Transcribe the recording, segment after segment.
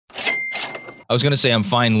I was going to say I'm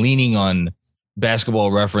fine leaning on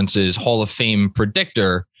Basketball References Hall of Fame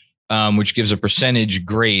predictor, which gives a percentage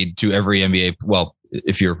grade to every NBA. Well,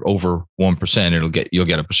 if you're over 1%, you'll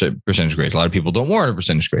get a percentage grade. A lot of people don't warrant a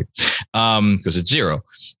percentage grade because it's 0.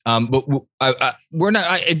 But we're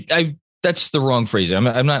not. That's the wrong phrase. I'm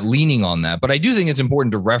not leaning on that, but I do think it's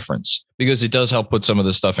important to reference because it does help put some of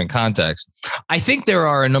the stuff in context. I think there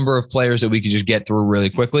are a number of players that we could just get through really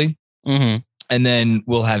quickly. Mm-hmm. And then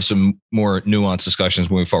we'll have some more nuanced discussions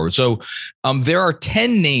moving forward. So there are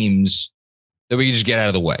 10 names that we can just get out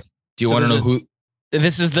of the way. Do you want to know who?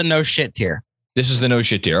 This is the no shit tier. This is the no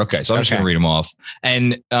shit tier. Okay. So I'm just going to read them off.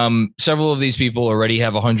 And several of these people already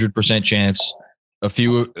have 100% chance. A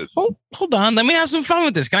few. Hold on. Let me have some fun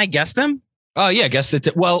with this. Can I guess them? Oh, yeah. Guess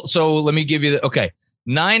it. Well, so let me give you okay.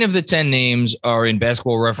 9 of the 10 names are in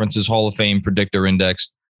Basketball References Hall of Fame predictor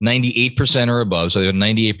index, 98% or above. So they have a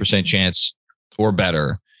 98% chance or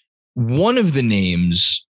better. One of the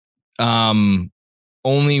names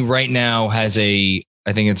only right now has I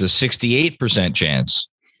think it's a 68% chance.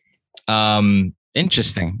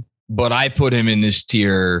 Interesting. But I put him in this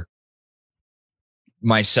tier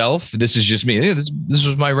myself. This is just me. This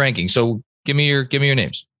was my ranking. So give me your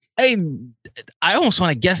names. I almost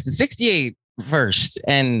want to guess the 68 first.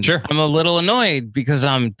 And sure. I'm a little annoyed because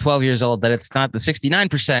I'm 12 years old that it's not the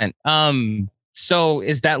 69%. So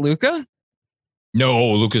is that Luka?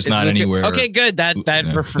 No, Luka's not anywhere. Okay, good.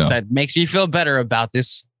 That makes me feel better about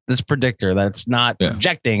this predictor. That's not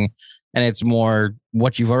projecting, and it's more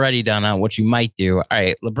what you've already done on what you might do. All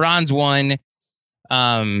right, LeBron's 1.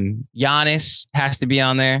 Giannis has to be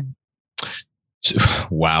on there.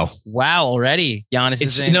 Wow already. Giannis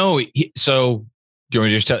is in. So do you want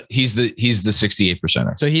me to just tell? He's the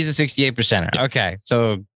 68%er. So he's a 68%er. Yeah. Okay,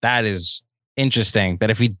 so that is interesting. That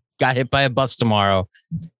if he got hit by a bus tomorrow,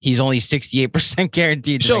 he's only 68%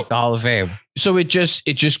 guaranteed to make the Hall of Fame. So it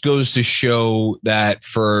just goes to show that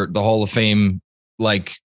for the Hall of Fame,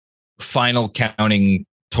 like final counting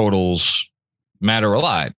totals matter a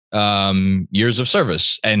lot. Years of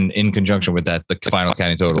service, and in conjunction with that, the final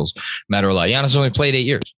counting totals matter a lot. Giannis only played 8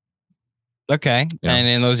 years. Okay. Yeah. And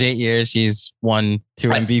in those 8 years, he's won 2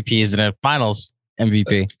 MVPs and a finals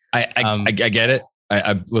MVP. I get it.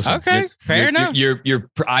 I listen. Okay, fair enough.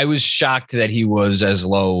 I was shocked that he was as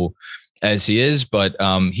low as he is, but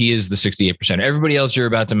he is the 68%. Everybody else you're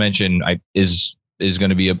about to mention is going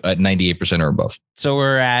to be at 98% or above. So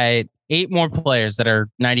we're at 8 more players that are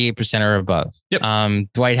 98% or above. Yep.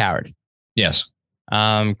 Dwight Howard. Yes.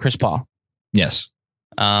 Chris Paul. Yes.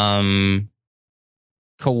 Kawhi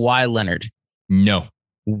Leonard. No.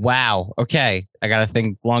 Wow. Okay. I got to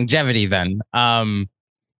think longevity then.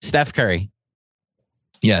 Steph Curry.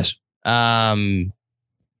 Yes. Kevin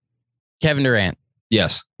Durant.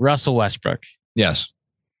 Yes. Russell Westbrook. Yes.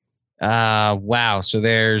 Wow. So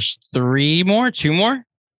there's 2 more.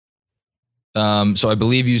 So I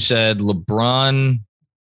believe you said LeBron.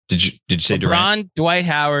 Did you say LeBron, Durant? Dwight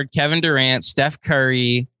Howard, Kevin Durant, Steph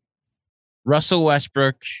Curry, Russell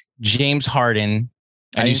Westbrook, James Harden.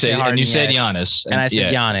 And you said Giannis. And I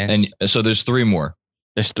said Giannis. And so there's 3 more.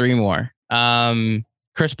 There's 3 more.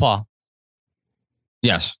 Chris Paul.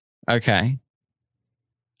 Yes. Okay.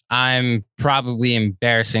 I'm probably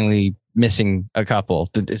embarrassingly missing a couple.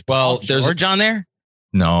 Is there's George on there?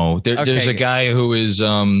 No, there's a guy who was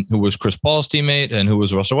Chris Paul's teammate and who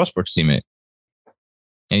was Russell Westbrook's teammate,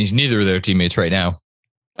 and he's neither of their teammates right now.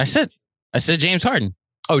 I said James Harden.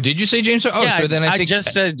 Oh, did you say James Harden? Oh, yeah, so then I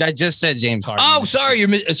just said James Harden. Oh, sorry,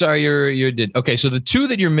 you did. Okay, so the 2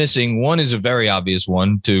 that you're missing, one is a very obvious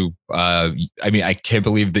one. I can't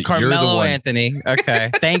believe that Carmelo you're the one. Anthony.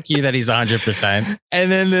 Okay, thank you that he's 100%.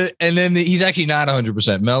 And then he's actually not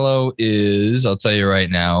 100%. Melo is, I'll tell you right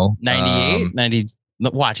now, 98, 90.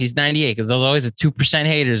 Watch, he's 98 because there's always a 2%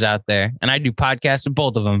 haters out there, and I do podcasts with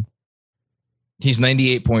both of them. He's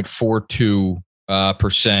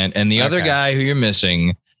 98.42%, and the other guy who you're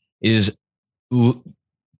missing is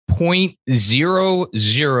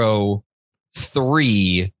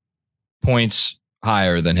 0.003 points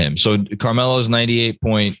higher than him. So Carmelo's 98 or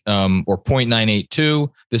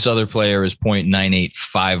 0.982. This other player is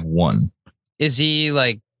 0.9851. Is he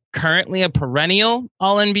like currently a perennial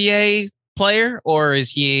All NBA player, or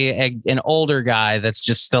is he an older guy that's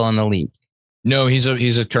just still in the league? No, he's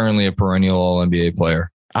currently a perennial All NBA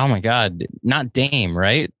player. Oh my God, not Dame,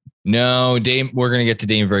 right? No, Dame. We're going to get to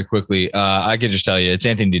Dame very quickly. I could just tell you it's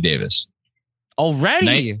Anthony Davis.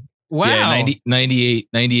 Already? Wow. Yeah,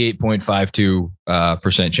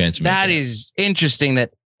 98.52% chance. That is interesting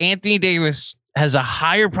that Anthony Davis has a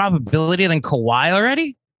higher probability than Kawhi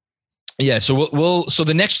already. Yeah, so so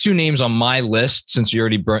the next two names on my list, since you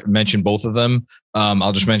already mentioned both of them,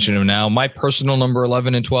 I'll just mention them now. My personal number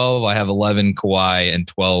 11 and 12, I have 11 Kawhi and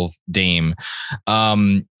 12 Dame.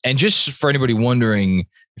 And just for anybody wondering,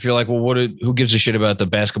 if you're like, well, who gives a shit about the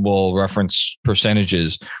Basketball Reference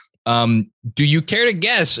percentages? Do you care to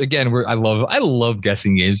guess? Again, I love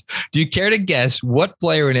guessing games. Do you care to guess what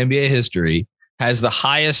player in NBA history has the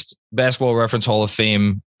highest Basketball Reference Hall of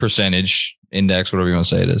Fame percentage index, whatever you want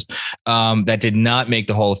to say it is, that did not make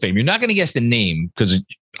the Hall of Fame? You're not going to guess the name because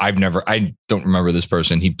I don't remember this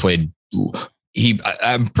person.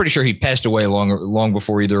 I'm pretty sure he passed away long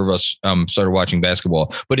before either of us started watching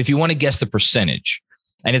basketball. But if you want to guess the percentage,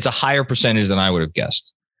 and it's a higher percentage than I would have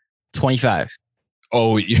guessed. 25.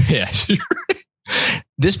 Oh, yes.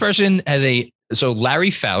 This person has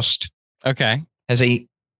Larry Faust. Okay. Has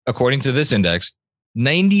according to this index,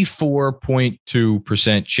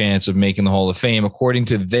 94.2% chance of making the Hall of Fame, according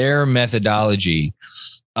to their methodology.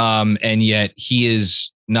 And yet he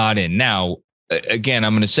is not in. Now, again,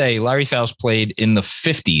 I'm going to say Larry Faust played in the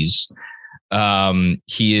 50s.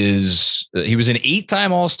 He was an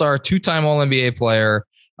 8-time All-Star, 2-time All-NBA player.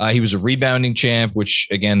 He was a rebounding champ, which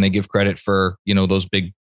again, they give credit for, those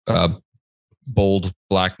big, bold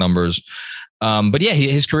black numbers. But yeah,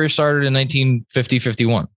 his career started in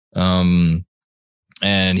 1950-51.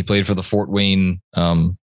 And he played for the Fort Wayne,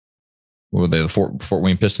 what were they? The Fort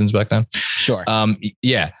Wayne Pistons back then? Sure.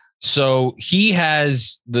 Yeah. So he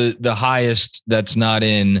has the highest that's not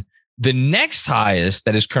in. The next highest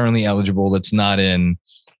that is currently eligible that's not in.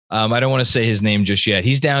 I don't want to say his name just yet.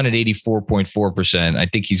 He's down at 84.4%. I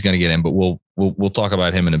think he's going to get in, but we'll talk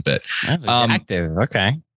about him in a bit. Active.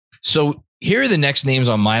 Okay. So here are the next names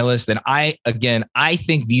on my list. And I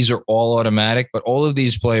think these are all automatic, but all of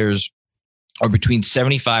these players are between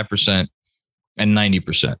 75% and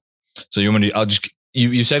 90%. So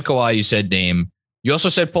you said Kawhi, you said Dame. You also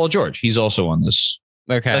said Paul George. He's also on this.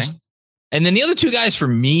 Okay. And then the other two guys for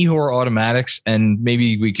me who are automatics, and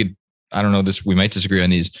maybe we could, I don't know this, we might disagree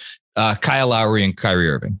on these. Kyle Lowry and Kyrie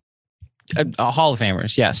Irving. Hall of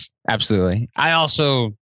Famers. Yes, absolutely. I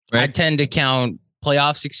tend to count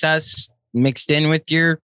playoff success mixed in with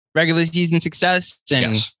your regular season success.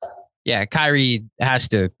 And yes. Yeah, Kyrie has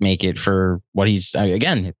to make it for what he's,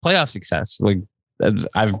 again, playoff success. Like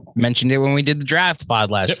I've mentioned it when we did the draft pod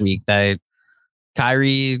last week, that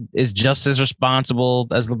Kyrie is just as responsible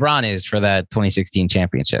as LeBron is for that 2016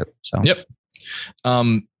 championship. So, yep.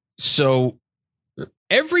 So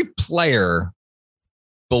every player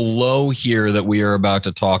below here that we are about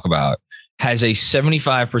to talk about has a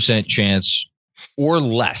 75% chance or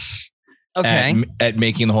less at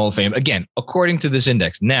making the Hall of Fame. Again, according to this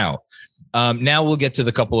index. Now we'll get to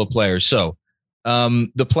the couple of players. So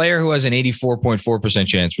the player who has an 84.4%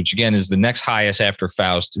 chance, which again is the next highest after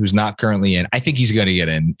Faust, who's not currently in, I think he's going to get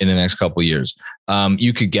in the next couple of years.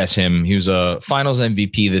 You could guess him. He was a finals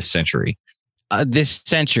MVP this century. This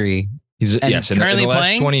century. He's in the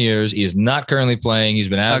last 20 years. He is not currently playing. He's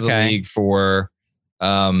been out of the league for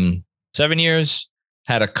 7 years.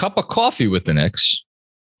 Had a cup of coffee with the Knicks,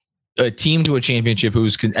 a team to a championship.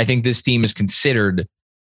 I think this team is considered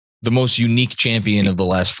the most unique champion of the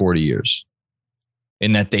last 40 years,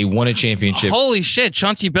 in that they won a championship. Holy shit,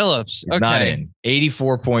 Chauncey Billups. Okay. Not in.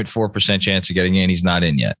 84.4% chance of getting in. He's not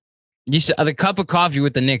in yet. You said the cup of coffee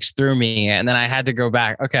with the Knicks threw me, and then I had to go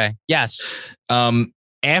back. Okay. Yes.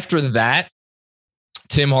 After that,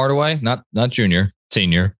 Tim Hardaway, not junior,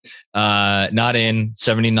 senior, not in,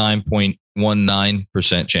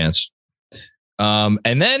 79.19% chance.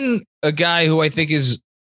 And then a guy who I think is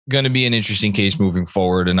going to be an interesting case moving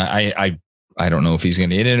forward, and I don't know if he's going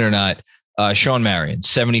to get in or not. Shawn Marion,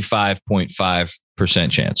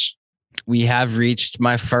 75.5% chance. We have reached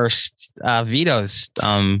my first vetoes.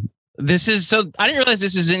 This is so I didn't realize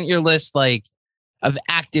this isn't your list like of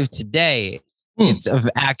active today. It's of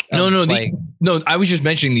active. No. I was just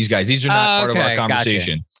mentioning these guys. These are not part of our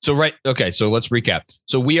conversation. Gotcha. So so let's recap.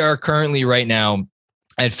 So we are currently right now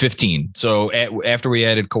at 15. So after we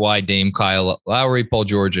added Kawhi, Dame, Kyle Lowry, Paul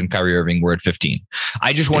George, and Kyrie Irving, we're at 15.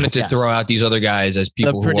 I just wanted to throw out these other guys as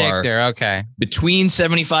people who are between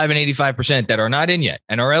 75 and 85% that are not in yet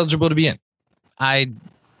and are eligible to be in.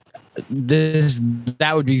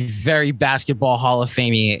 That would be very Basketball Hall of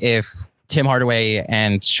Fame if Tim Hardaway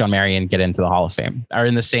and Shawn Marion get into the Hall of Fame, are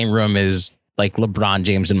in the same room as like LeBron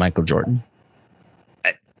James and Michael Jordan.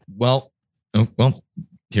 Here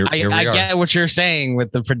we are. I get what you're saying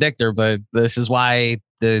with the predictor, but this is why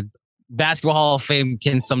the Basketball Hall of Fame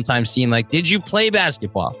can sometimes seem like, did you play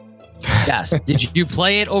basketball? Yes. Did you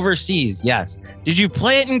play it overseas? Yes. Did you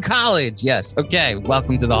play it in college? Yes. Okay.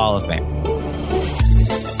 Welcome to the Hall of Fame.